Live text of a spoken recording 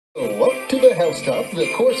Up to the housetop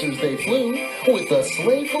the coursers they flew, with a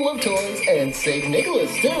sleigh full of toys and St.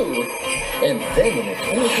 Nicholas too. And then in a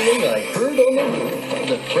twinkling I heard on the roof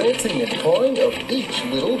the prancing and pawing of each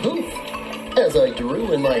little hoof. As I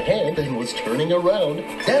drew in my hand and was turning around,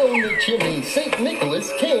 down the chimney St.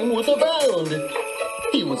 Nicholas came with a bound.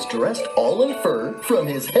 He was dressed all in fur from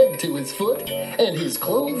his head to his foot, and his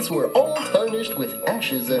clothes were all tarnished with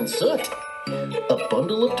ashes and soot. A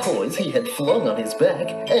bundle of toys he had flung on his back,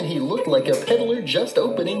 and he looked like a peddler just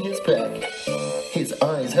opening his pack. His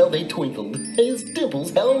eyes, how they twinkled, his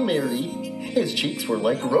dimples, how merry. His cheeks were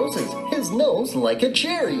like roses, his nose like a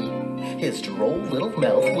cherry. His droll little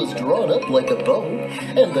mouth was drawn up like a bow,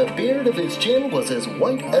 and the beard of his chin was as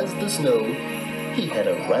white as the snow. He had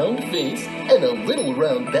a round face and a little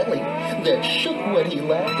round belly that shook when he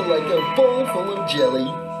laughed like a bowl full of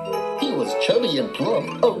jelly. He was chubby and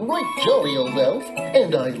plump, a right jolly old elf,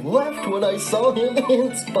 and I laughed when I saw him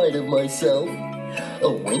in spite of myself.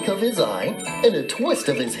 A wink of his eye and a twist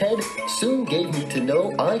of his head soon gave me to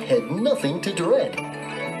know I had nothing to dread.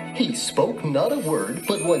 He spoke not a word,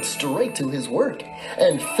 but went straight to his work,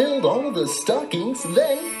 and filled all the stockings,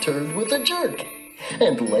 then turned with a jerk.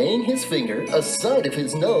 And laying his finger aside of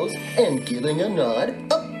his nose, and giving a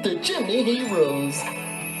nod, up the chimney he rose.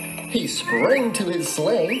 He sprang to his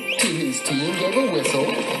sleigh, to his team gave a whistle,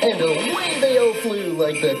 and away they all flew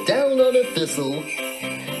like the down on a thistle.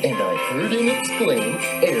 And I heard him exclaim,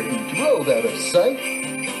 ere he drove out of sight,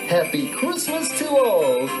 "Happy Christmas to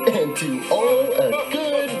all, and to all a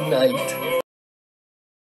good night."